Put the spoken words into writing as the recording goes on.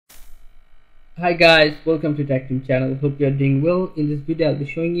Hi guys, welcome to Tech Team channel. Hope you are doing well. In this video I'll be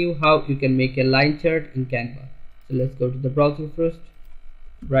showing you how you can make a line chart in Canva. So let's go to the browser first.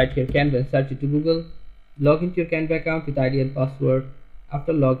 Right here Canva and search it to Google. Log into your Canva account with ID and password.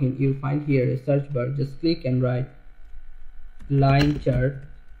 After logging, you'll find here a search bar. Just click and write line chart.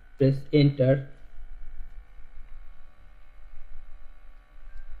 Press enter.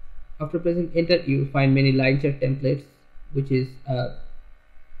 After pressing enter, you'll find many line chart templates, which is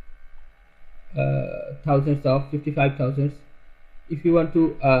thousands of 55,000. If you want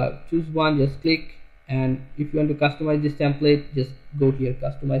to choose one, just click, and if you want to customize this template, just go here,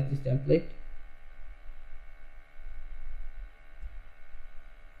 customize this template.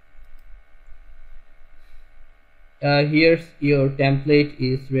 Here's your template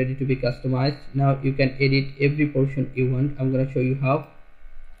is ready to be customized. Now you can edit every portion you want. I'm going to show you how.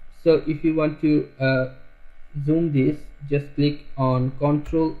 So if you want to zoom this, just click on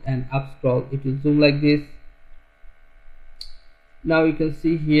Control and up scroll. It will zoom like this. Now you can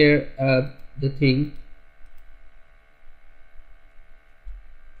see here the thing,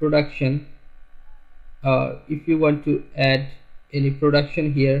 production. If you want to add any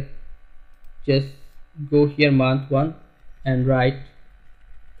production here, just go here, month 1, and write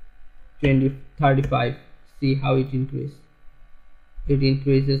 2035. See how it increases. It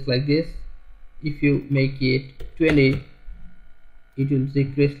increases like this. If you make it 20, it will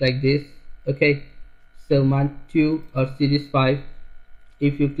decrease like this. Okay, so month 2 or series 5,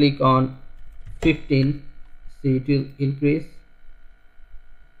 if you click on 15, see it will increase.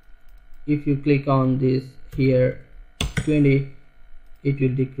 If you click on this here 20, it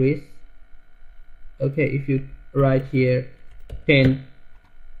will decrease. Okay, if you write here 10,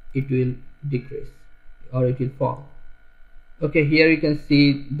 it will decrease or it will fall. Okay, here you can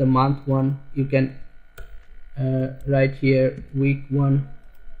see the month 1. You can write here week 1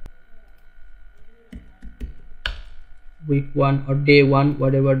 or day 1,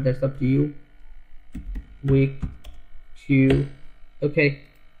 whatever, that's up to you. Week 2. Okay,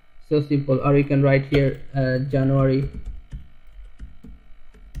 so simple. Or you can write here January,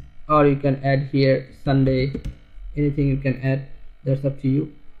 or you can add here Sunday. Anything you can add, that's up to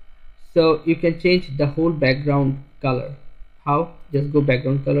you. So you can change the whole background color. How? Just go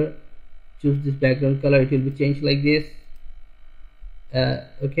background color, choose this background color, it will be changed like this.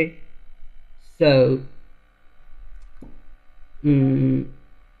 Okay, so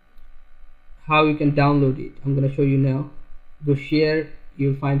how you can download it, I'm gonna show you now. Go share,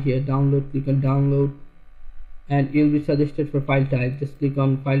 you'll find here download, click on download, and you'll be suggested for file type. Just click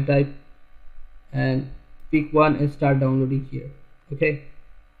on file type and pick one and start downloading here. Okay,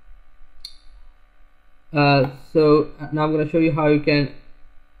 so now I'm going to show you how you can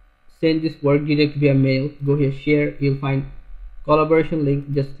send this work direct via mail. Go here, share, you'll find collaboration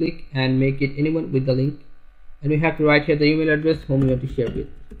link. Just click and make it anyone with the link, and you have to write here the email address whom you want to share with,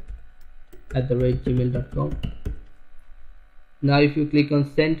 @gmail.com. Now if you click on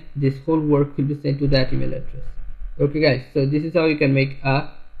send, this whole work will be sent to that email address. Okay guys, so this is how you can make a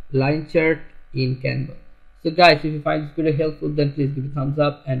line chart in Canva. So guys, if you find this video helpful, then please give it a thumbs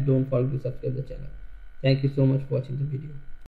up and don't forget to subscribe to the channel. Thank you so much for watching the video.